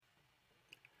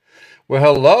Well,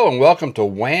 hello and welcome to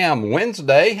WAM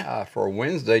Wednesday for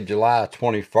Wednesday, July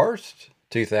 21st,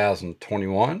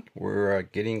 2021. We're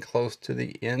getting close to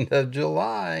the end of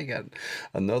July. Got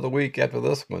another week after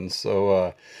this one.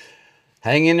 So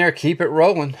hang in there, keep it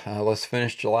rolling. Let's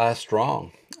finish July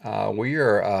strong. We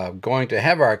are going to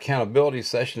have our accountability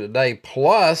session today,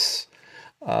 plus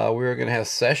we're going to have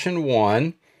session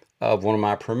one of one of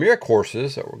my premier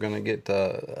courses that we're going to get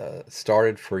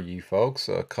started for you folks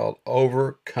called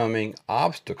Overcoming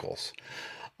Obstacles.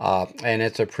 And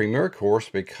it's a premier course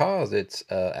because it's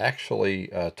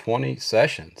actually 20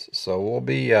 sessions. So we'll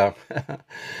be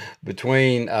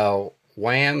between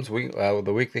WAMs,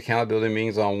 the weekly accountability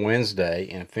meetings on Wednesday,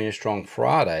 and Finish Strong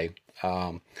Friday.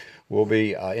 We'll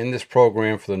be in this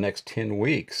program for the next 10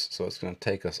 weeks. So it's going to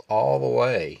take us all the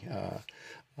way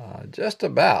just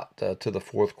about to the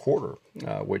fourth quarter,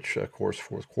 which of course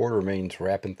fourth quarter means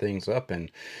wrapping things up and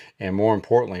more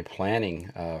importantly planning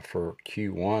for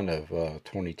Q1 of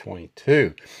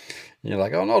 2022. And you're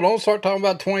like, oh no, don't start talking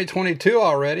about 2022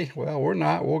 already. Well, we're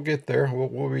not. We'll get there.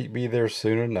 We'll be there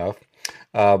soon enough.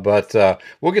 But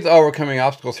we'll get to overcoming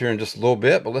obstacles here in just a little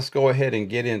bit, but let's go ahead and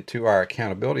get into our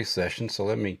accountability session. So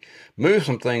let me move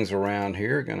some things around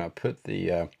here. Going to put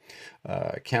the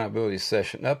accountability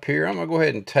session up here. I'm going to go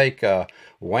ahead and take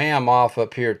WAM off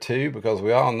up here too, because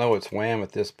we all know it's WAM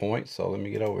at this point. So let me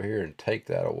get over here and take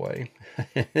that away.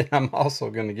 I'm also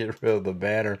going to get rid of the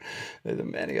banner.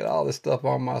 Man, I got all this stuff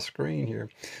on my screen here.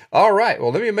 All right,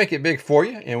 well, let me make it big for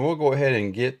you, and we'll go ahead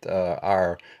and get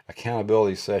our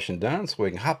accountability session done so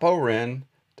we can hop over in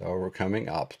to overcoming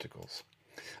obstacles.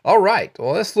 All right,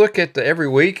 well, let's look at every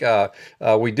week.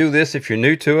 We do this if you're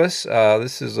new to us.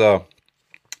 This is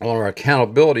one of our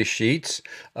accountability sheets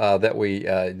that we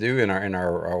do in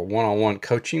our one-on-one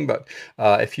coaching. But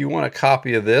if you want a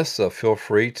copy of this, feel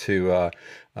free to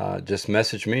just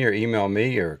message me or email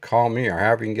me or call me or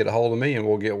however you can get a hold of me, and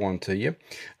we'll get one to you.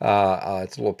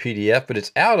 It's a little PDF, but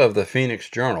it's out of the Phoenix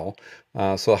Journal.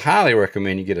 So I highly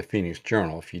recommend you get a Phoenix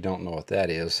Journal. If you don't know what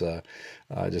that is,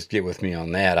 just get with me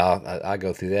on that. I'll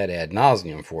go through that ad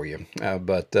nauseum for you.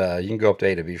 But you can go up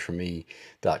to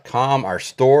awforme.com, our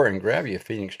store, and grab you a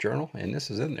Phoenix Journal, and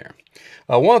this is in there.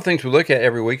 One of the things we look at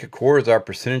every week, of course, is our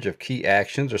percentage of key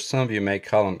actions, or some of you may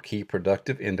call them key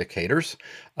productive indicators.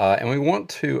 And we want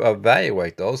to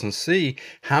evaluate those and see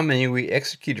how many we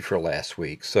executed for last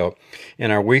week. So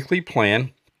in our weekly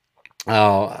plan,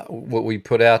 what we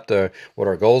put out what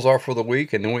our goals are for the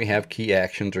week, and then we have key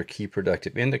actions or key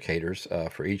productive indicators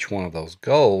for each one of those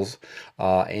goals.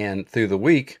 And through the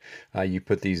week, you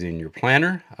put these in your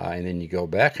planner, and then you go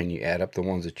back and you add up the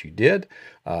ones that you did,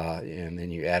 and then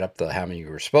you add up how many you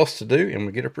were supposed to do, and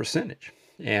we get a percentage.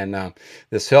 And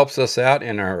this helps us out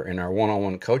in our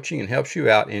one-on-one coaching, and helps you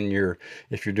out in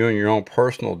if you're doing your own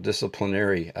personal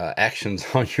disciplinary actions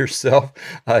on yourself.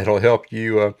 It'll help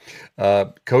you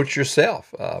coach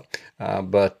yourself.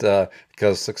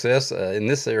 Because success in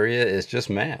this area is just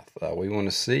math. We want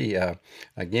to see,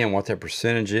 again, what that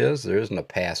percentage is. There isn't a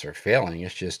pass or failing.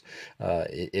 It's just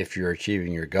if you're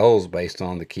achieving your goals based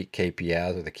on the key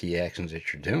KPIs or the key actions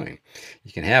that you're doing.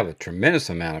 You can have a tremendous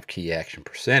amount of key action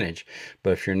percentage,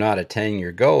 but if you're not attaining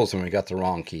your goals, then we got the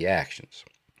wrong key actions.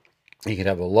 You could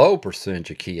have a low percentage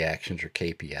of key actions or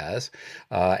KPIs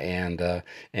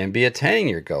and be attaining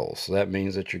your goals. So that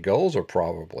means that your goals are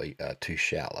probably too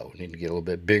shallow. You need to get a little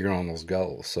bit bigger on those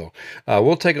goals. So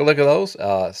we'll take a look at those.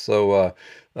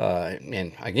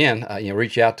 And again,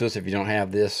 reach out to us if you don't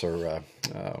have this, or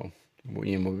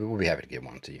we'll be happy to get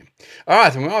one to you. All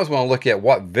right, so we always want to look at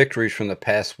what victories from the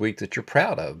past week that you're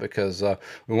proud of, because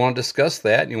we want to discuss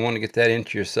that, and you want to get that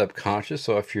into your subconscious.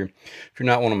 So if you're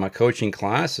not one of my coaching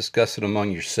clients, discuss it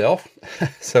among yourself.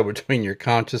 So between your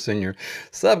conscious and your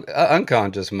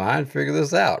unconscious mind, figure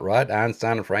this out, right?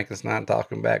 Einstein and Frankenstein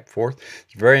talking back and forth.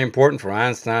 It's very important for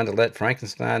Einstein to let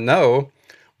Frankenstein know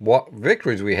what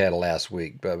victories we had last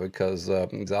week, because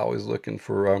he's always looking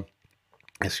for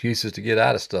excuses to get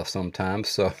out of stuff sometimes.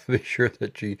 So be sure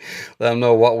that you let them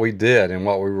know what we did and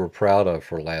what we were proud of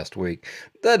for last week.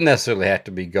 Doesn't necessarily have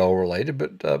to be goal related,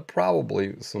 but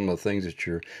probably some of the things that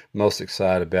you're most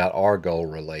excited about are goal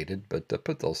related. But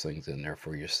put those things in there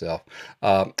for yourself.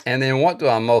 And then, what do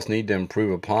I most need to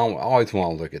improve upon? We always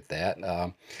want to look at that.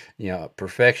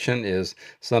 Perfection is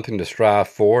something to strive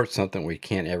for. It's something we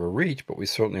can't ever reach, but we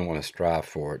certainly want to strive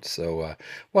for it. So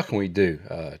what can we do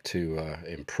to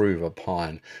improve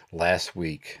upon last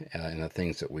week and the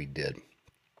things that we did?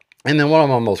 And then what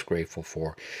I'm most grateful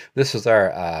for, this is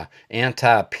our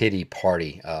anti-pity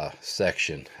party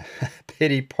section.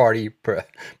 pity party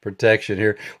protection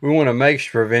here. We want to make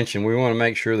prevention. We want to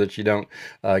make sure that you don't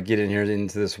get in here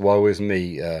into this woe is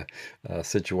me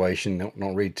situation.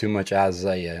 Don't read too much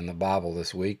Isaiah in the Bible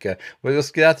this week. But let's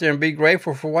get out there and be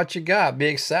grateful for what you got. Be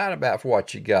excited about for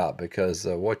what you got, because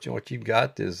what you've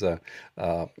got is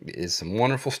some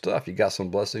wonderful stuff. You got some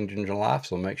blessings in your life,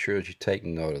 so make sure that you take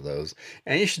note of those.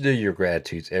 And you should do your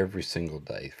gratitudes every single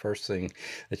day. First thing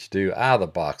that you do out of the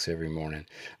box every morning,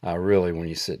 really, when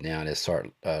you sit down, is start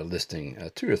listing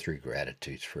 2 or 3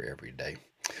 gratitudes for every day.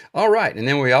 All right, and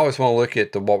then we always want to look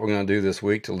at what we're going to do this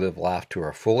week to live life to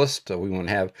our fullest. We want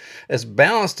to have as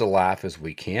balanced a life as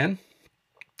we can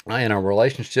in our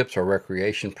relationships, our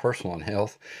recreation, personal and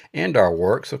health, and our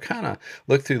work. So kind of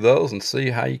look through those and see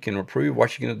how you can improve,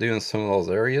 what you're going to do in some of those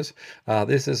areas.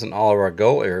 This isn't all of our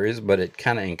goal areas, but it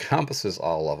kind of encompasses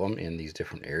all of them in these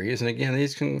different areas. And again,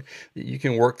 you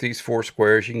can work these 4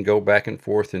 squares. You can go back and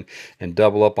forth and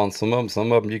double up on some of them.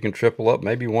 Some of them you can triple up.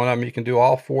 Maybe one of them you can do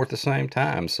all 4 at the same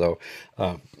time. So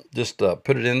just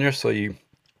put it in there so you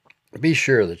be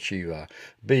sure that you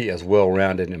be as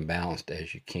well-rounded and balanced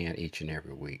as you can each and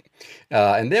every week.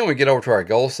 And then we get over to our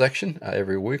goal section.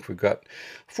 Every week we've got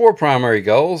 4 primary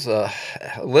goals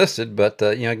listed, but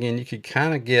again, you could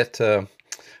kind of get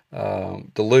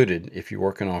diluted if you're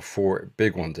working on 4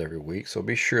 big ones every week. So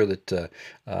be sure that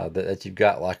that you've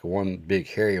got like one big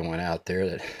hairy one out there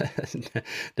that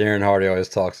Darren Hardy always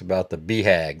talks about, the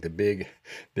BHAG, the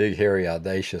big hairy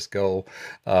audacious goal.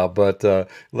 But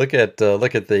look at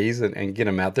these and get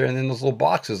them out there. And then those little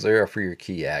boxes there are for your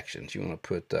key actions. You want to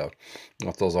put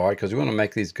what those are, because you want to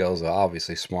make these goals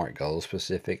obviously SMART goals: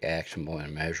 specific, actionable,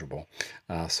 and measurable.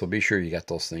 So be sure you got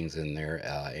those things in there,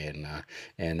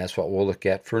 and that's what we'll look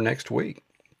at for next week.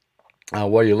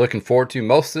 What are you looking forward to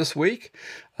most this week?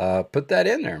 Put that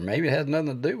in there. Maybe it has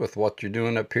nothing to do with what you're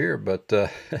doing up here, but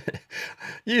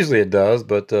usually it does.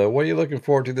 But what are you looking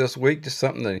forward to this week? Just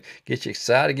something to get you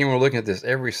excited. Again, we're looking at this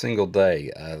every single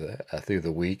day through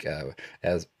the week,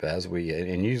 as we,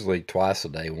 and usually twice a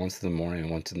day, once in the morning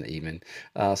and once in the evening,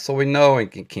 so we know and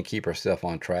can keep ourselves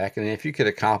on track. And if you could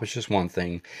accomplish just one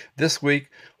thing this week,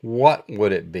 what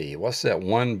would it be? What's that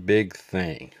one big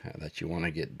thing that you want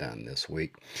to get done this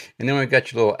week? And then we've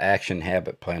got your little action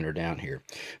habit planner down here,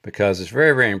 because it's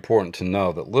very, very important to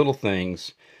know that little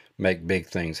things make big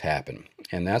things happen.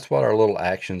 And that's what our little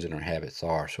actions and our habits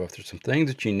are. So if there's some things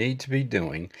that you need to be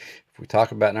doing, if we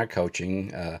talk about in our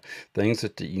coaching, things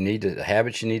that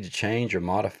habits you need to change or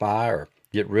modify or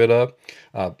get rid of,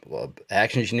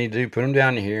 actions you need to do, put them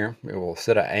down here. It will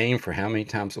set an aim for how many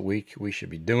times a week we should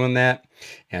be doing that,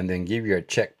 and then give you a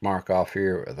check mark off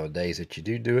here of the days that you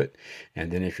do it. And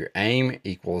then if your aim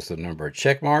equals the number of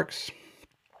check marks,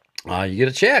 you get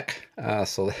a check.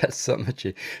 So that's something that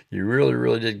you really,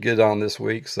 really did good on this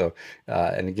week. So,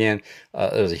 and again,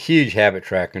 there's a huge habit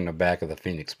tracker in the back of the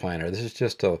Phoenix Planner. This is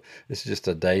just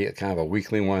a day, kind of a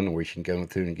weekly one, where you can go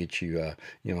through and get you,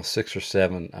 6 or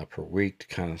 7 per week to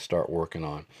kind of start working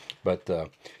on. But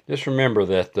just remember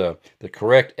that the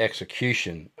correct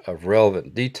execution of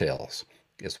relevant details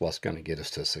is what's going to get us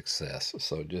to success.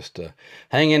 So just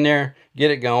hang in there,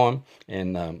 get it going,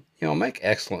 and make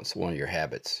excellence one of your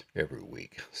habits every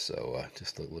week. So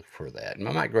just look for that. And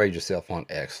I might grade yourself on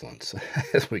excellence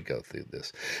as we go through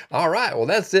this. All right, well,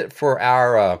 that's it for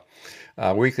our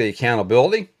weekly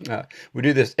accountability. We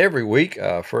do this every week,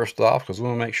 first off, because we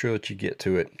want to make sure that you get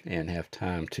to it and have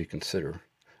time to consider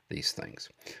these things.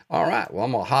 All right, well,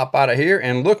 I'm going to hop out of here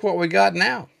and look what we got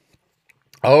now.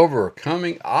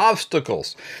 Overcoming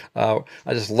obstacles. I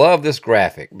just love this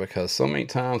graphic, because so many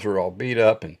times we're all beat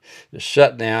up and just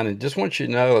shut down, and just want you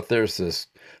to know that there's this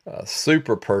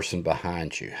super person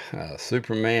behind you.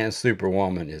 Superman,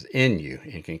 superwoman is in you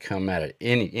and can come out at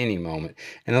any moment.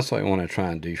 And that's what I want to try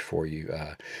and do for you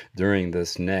during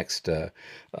this next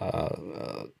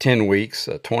 10 weeks,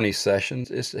 20 sessions,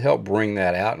 is to help bring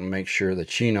that out and make sure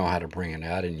that you know how to bring it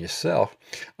out in yourself.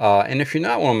 And if you're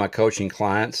not one of my coaching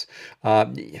clients,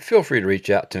 feel free to reach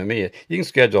out to me. You can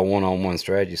schedule a one-on-one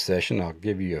strategy session. I'll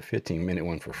give you a 15-minute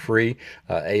one for free.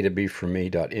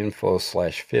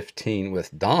 a2bforme.info/15 with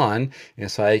Don, and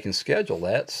so you can schedule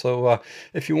that. So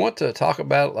if you want to talk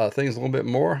about things a little bit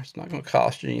more, it's not going to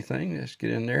cost you anything. Just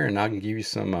get in there, and I can give you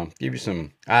some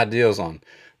ideas on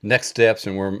next steps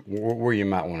and where you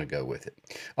might want to go with it.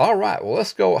 All right, well,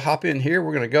 let's go hop in here.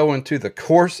 We're going to go into the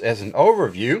course as an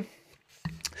overview.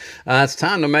 It's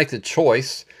time to make the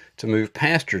choice to move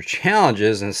past your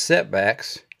challenges and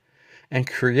setbacks and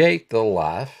create the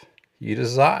life you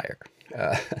desire.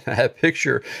 That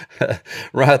picture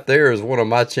right there is one of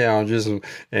my challenges,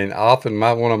 and often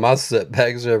one of my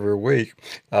setbacks every week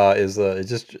is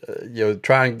just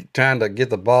trying to get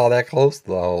the ball that close to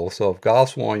the hole. So if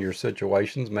golf's one of your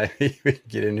situations, maybe we can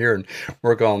get in here and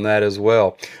work on that as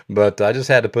well. But I just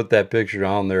had to put that picture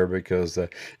on there because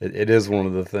it is one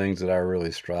of the things that I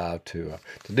really strive to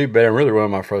do better. And really, one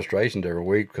of my frustrations every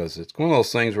week, because it's one of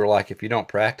those things where, like, if you don't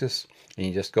practice and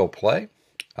you just go play,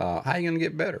 how are you going to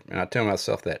get better? And I tell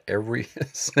myself that every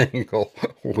single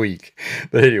week.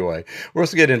 But anyway,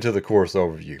 let's get into the course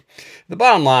overview. The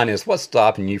bottom line is, what's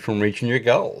stopping you from reaching your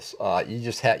goals?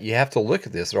 You have to look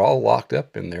at this. They're all locked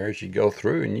up in there as you go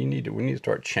through, and we need to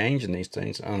start changing these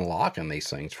things, unlocking these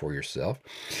things for yourself.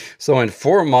 So in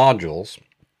 4 modules,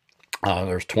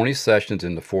 there's 20 sessions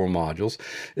in the 4 modules.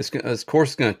 This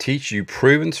course is going to teach you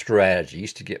proven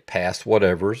strategies to get past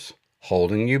whatever's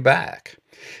holding you back.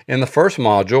 In the first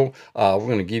module, we're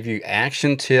going to give you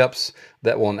action tips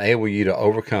that will enable you to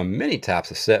overcome many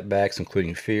types of setbacks,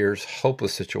 including fears,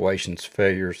 hopeless situations,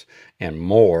 failures, and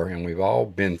more. And we've all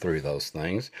been through those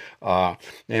things, and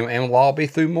we'll all be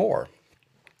through more.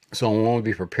 So we want to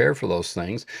be prepared for those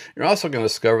things. You're also going to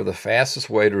discover the fastest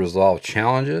way to resolve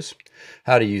challenges,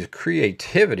 how to use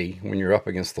creativity when you're up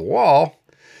against the wall,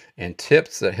 and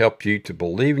tips that help you to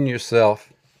believe in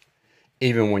yourself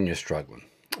even when you're struggling.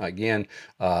 Again,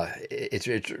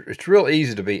 it's real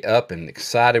easy to be up and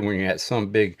excited when you're at some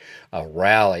big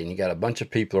rally and you got a bunch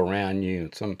of people around you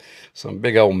and some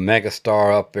big old mega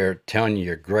star up there telling you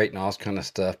you're great and all this kind of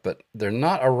stuff, but they're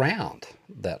not around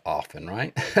that often,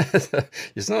 right?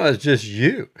 It's not just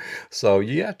you. So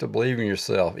you have to believe in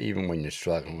yourself even when you're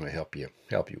struggling. To help you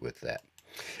with that.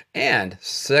 And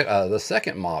the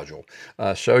second module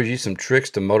shows you some tricks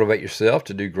to motivate yourself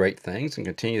to do great things and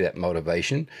continue that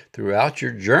motivation throughout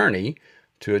your journey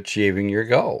to achieving your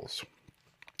goals.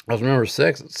 Because remember,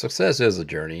 success is a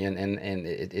journey, and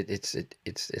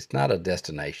it's not a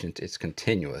destination. It's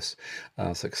continuous.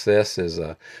 Success is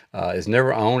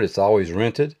never owned. It's always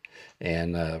rented,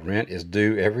 and rent is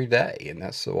due every day. And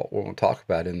that's what we're going to talk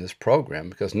about in this program.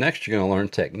 Because next you're going to learn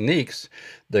techniques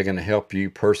that are going to help you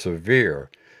persevere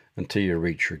until you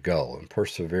reach your goal. And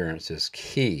perseverance is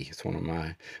key. It's one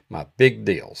of my big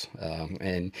deals.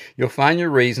 And you'll find your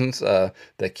reasons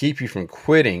that keep you from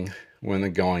quitting when the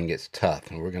going gets tough.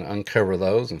 And we're going to uncover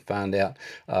those and find out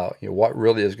what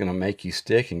really is going to make you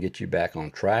stick and get you back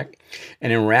on track.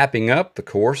 And in wrapping up the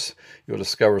course, you'll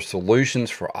discover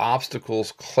solutions for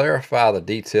obstacles, clarify the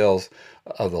details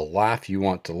of the life you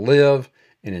want to live,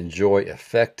 and enjoy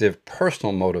effective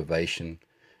personal motivation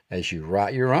as you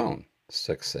write your own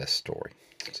success story.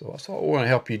 So that's what we want to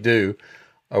help you do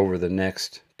over the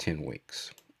next 10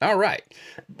 weeks. All right.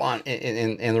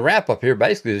 And the wrap up here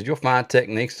basically is you'll find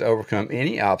techniques to overcome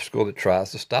any obstacle that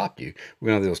tries to stop you. We're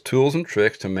going to have those tools and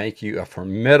tricks to make you a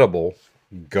formidable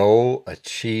goal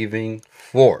achieving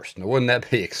force. Now, wouldn't that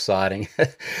be exciting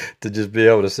to just be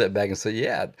able to sit back and say,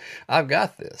 yeah, I've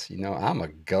got this.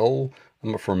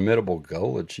 I'm a formidable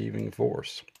goal achieving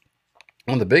force.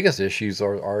 One of the biggest issues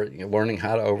are learning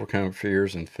how to overcome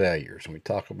fears and failures. And we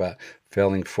talk about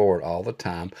failing forward all the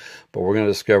time, but we're going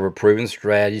to discover proven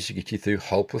strategies to get you through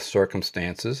hopeless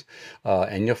circumstances.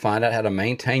 And you'll find out how to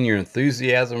maintain your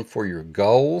enthusiasm for your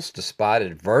goals despite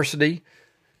adversity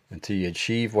until you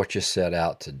achieve what you set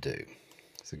out to do.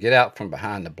 So get out from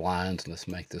behind the blinds and let's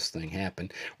make this thing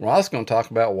happen. We're also going to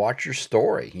talk about watch your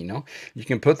story. You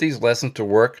can put these lessons to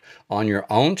work on your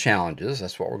own challenges.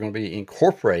 That's what we're going to be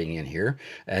incorporating in here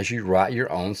as you write your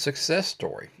own success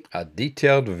story. A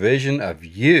detailed vision of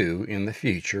you in the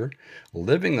future,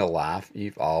 living the life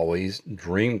you've always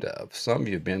dreamed of. Some of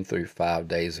you have been through 5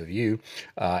 days of you,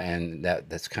 and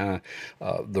that's kind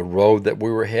of the road that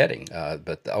we were heading.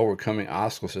 But the overcoming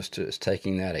obstacles is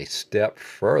taking that a step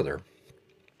further.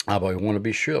 But we want to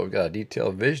be sure we've got a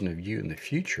detailed vision of you in the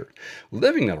future,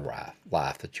 living the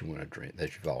life that you want to dream,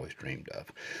 that you've always dreamed of.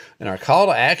 And our call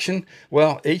to action,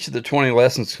 well, each of the 20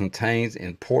 lessons contains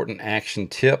important action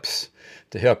tips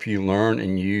to help you learn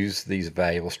and use these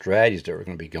valuable strategies that we're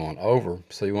going to be going over.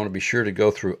 So you want to be sure to go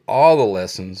through all the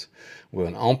lessons with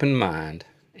an open mind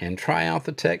and try out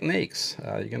the techniques.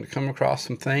 You're going to come across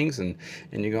some things and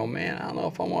you go, man, I don't know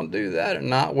if I want to do that or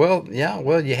not. Well, yeah,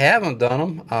 you haven't done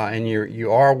them, and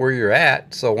you are where you're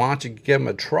at, so why don't you give them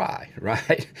a try,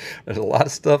 right? There's a lot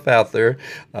of stuff out there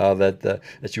that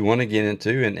you want to get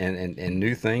into, and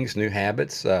new things, new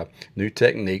habits, new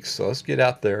techniques. So let's get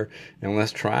out there and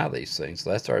let's try these things.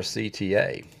 That's our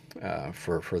CTA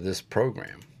for this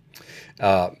program.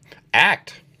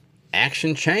 Act.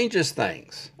 Action changes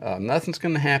things. Nothing's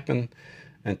going to happen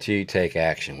until you take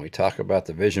action. We talk about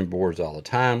the vision boards all the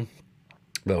time.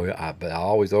 But I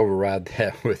always override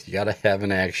that with you got to have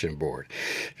an action board.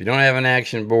 If you don't have an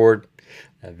action board,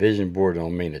 a vision board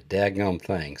don't mean a daggum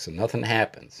thing. So nothing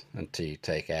happens until you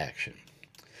take action.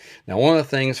 Now, one of the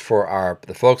things for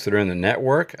the folks that are in the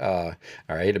network, our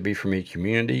A to B for Me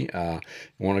community, you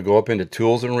want to go up into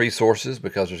tools and resources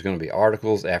because there's going to be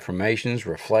articles, affirmations,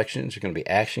 reflections. There's going to be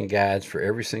action guides for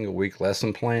every single week,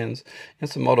 lesson plans, and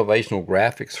some motivational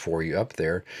graphics for you up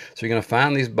there. So you're going to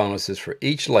find these bonuses for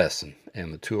each lesson in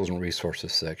the tools and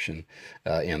resources section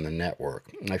in the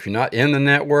network. Now, if you're not in the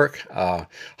network,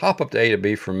 hop up to A to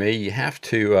B for Me. You have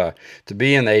to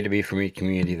be in the A to B for Me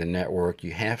community, the network,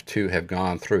 you have to have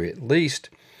gone through at least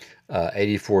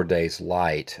 84 days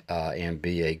light and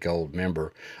be a gold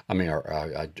member. I mean,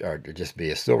 or just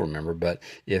be a silver member. But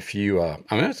if you, I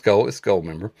mean, it's gold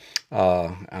member.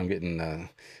 I'm getting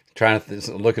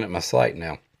looking at my site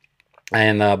now.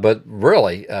 And but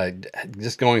really,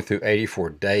 just going through 84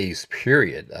 days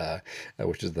period,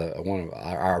 which is one of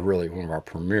our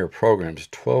premier programs,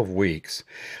 12 weeks,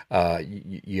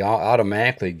 you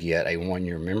automatically get a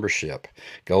 1-year membership,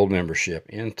 gold membership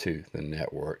into the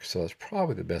network. So it's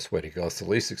probably the best way to go. It's the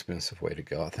least expensive way to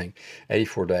go. I think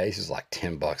 84 days is like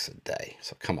 $10 a day.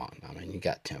 So come on, I mean, you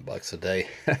got $10 a day.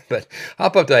 But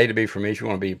hop up to A to B for Me if you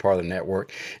want to be part of the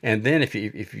network. And then if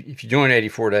you join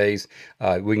 84 days,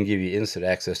 we can give you instant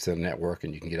access to the network,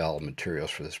 and you can get all the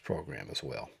materials for this program as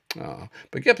well.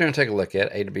 But get up there and take a look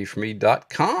at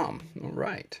a2bforme.com. All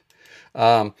right.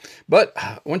 But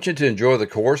I want you to enjoy the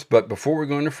course. But before we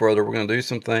go any further, we're going to do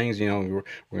some things. You know,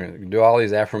 we're going to do all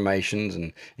these affirmations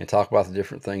and talk about the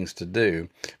different things to do.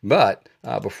 But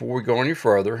before we go any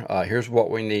further, here's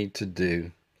what we need to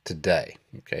do today.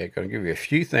 Okay, I'm going to give you a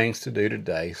few things to do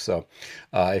today. So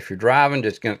if you're driving,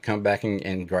 just going to come back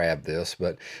and grab this.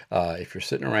 But if you're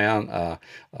sitting around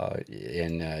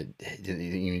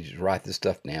you just write this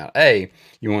stuff down.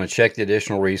 You want to check the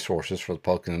additional resources for the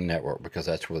Pokemon Network because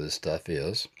that's where this stuff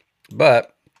is.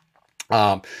 But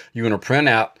you want to print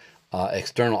out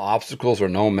external obstacles are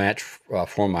no match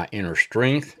for my inner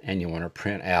strength, and you want to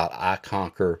print out I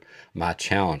conquer my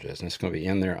challenges, and it's going to be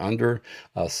in there under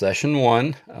session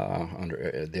 1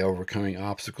 under the overcoming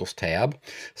obstacles tab.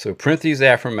 So print these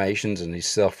affirmations and these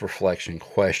self-reflection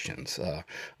questions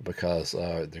because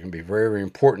they're going to be very, very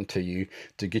important to you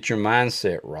to get your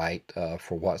mindset right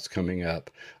for what's coming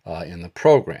up in the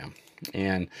program.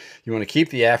 And you want to keep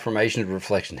the affirmations and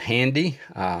reflection handy.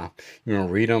 You want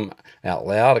to read them out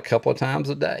loud a couple of times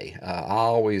a day. I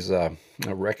always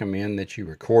recommend that you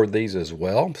record these as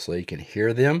well so you can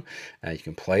hear them. You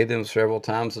can play them several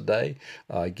times a day.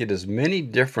 Get as many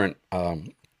different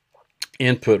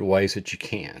input ways that you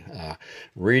can.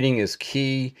 Reading is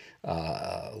key.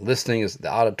 Listening is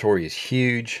the auditory is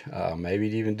huge. Maybe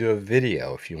even do a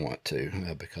video if you want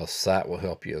to, because sight will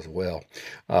help you as well.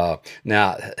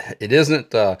 Now, it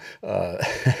isn't got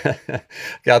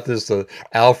this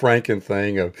Al Franken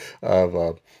thing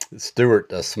of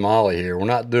Stuart Smalley here. We're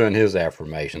not doing his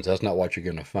affirmations. That's not what you're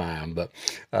going to find. But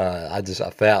I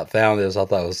found this. I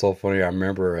thought it was so funny. I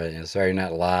remember in Saturday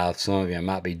Night Live, some of you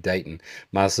might be dating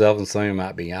myself, and some of you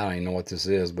might be, I don't even know what this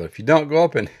is. But if you don't go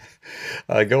up and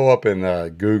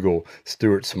Google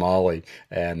Stuart Smalley,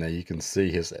 and you can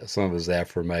see some of his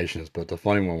affirmations. But the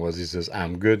funny one was, he says,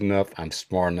 "I'm good enough, I'm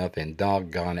smart enough, and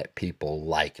doggone it, people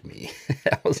like me."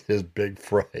 That was his big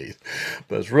phrase.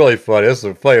 But it's really funny. It's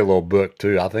a funny little book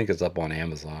too. I think it's up on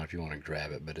Amazon if you want to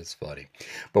grab it, but it's funny.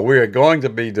 But we are going to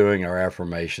be doing our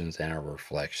affirmations and our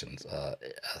reflections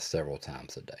several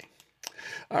times a day.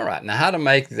 All right, now how to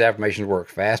make these affirmations work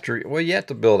faster? Well, you have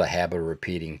to build a habit of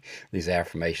repeating these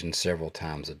affirmations several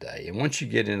times a day. And once you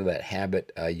get into that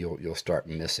habit, you'll start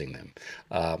missing them.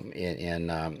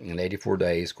 In 84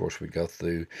 days, of course, we go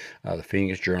through the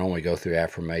Phoenix Journal. We go through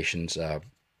affirmations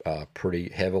pretty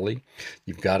heavily.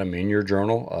 You've got them in your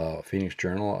journal, Phoenix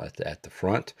Journal at the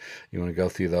front. You want to go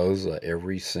through those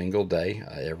every single day,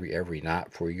 every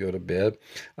night before you go to bed.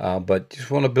 But you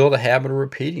just want to build a habit of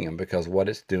repeating them, because what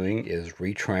it's doing is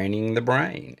retraining the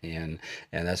brain, and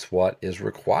that's what is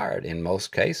required in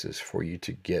most cases for you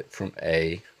to get from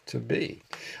A to B,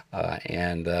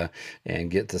 and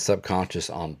get the subconscious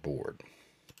on board.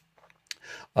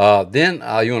 Then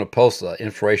you want to post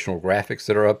inspirational graphics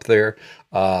that are up there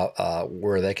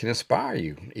where they can inspire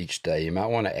you each day. You might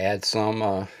want to add some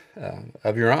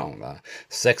of your own.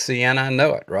 Sexy and I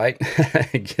know it, right?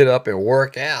 Get up and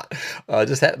work out.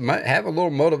 Just have a little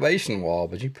motivation wall,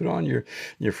 but you put on your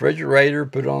refrigerator,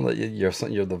 put on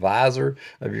the visor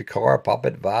of your car, pop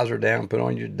that visor down, put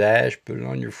on your dash, put it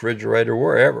on your refrigerator,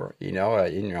 wherever, in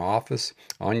your office,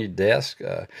 on your desk.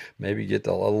 Maybe get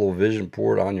the little vision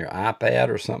board on your iPad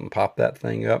or something, pop that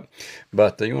thing up.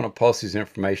 But you want to post these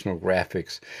informational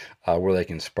graphics where they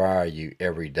can inspire you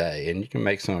every day, and you can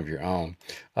make some of your own.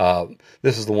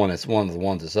 This is the one that's one of the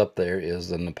ones that's up there is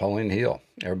the Napoleon Hill.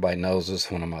 Everybody knows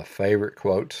this, one of my favorite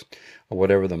quotes.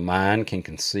 Whatever the mind can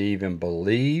conceive and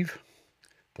believe,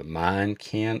 the mind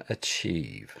can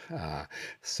achieve.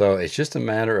 So it's just a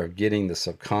matter of getting the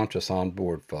subconscious on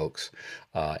board, folks,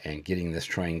 and getting this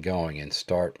train going and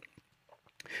start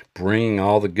bringing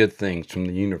all the good things from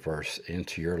the universe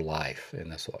into your life.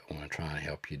 And that's what I want to try and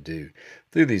help you do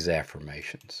through these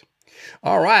affirmations.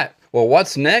 All right. Well,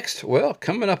 what's next? Well,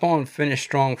 coming up on Finish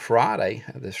Strong Friday,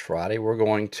 this Friday, we're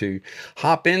going to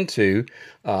hop into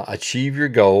achieve your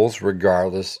goals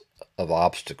regardless of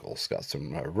obstacles. Got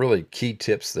some really key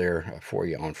tips there for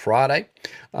you on Friday.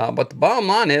 But the bottom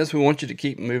line is we want you to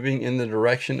keep moving in the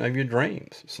direction of your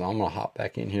dreams. So I'm going to hop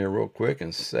back in here real quick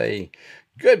and say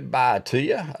goodbye to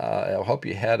you. I hope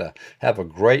you have a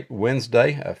great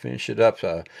Wednesday. Finish it up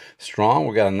strong.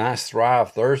 We got a nice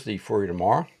Thrive Thursday for you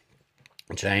tomorrow.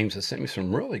 James has sent me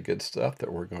some really good stuff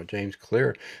that we're going to, James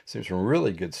Clear sent me some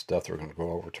really good stuff that we're going to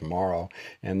go over tomorrow.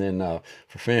 And then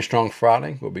for Finish Strong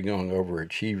Friday, we'll be going over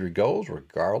achieve your goals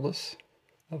regardless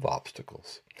of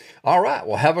obstacles. All right.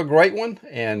 Well, have a great one,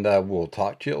 and we'll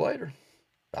talk to you later.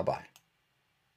 Bye-bye.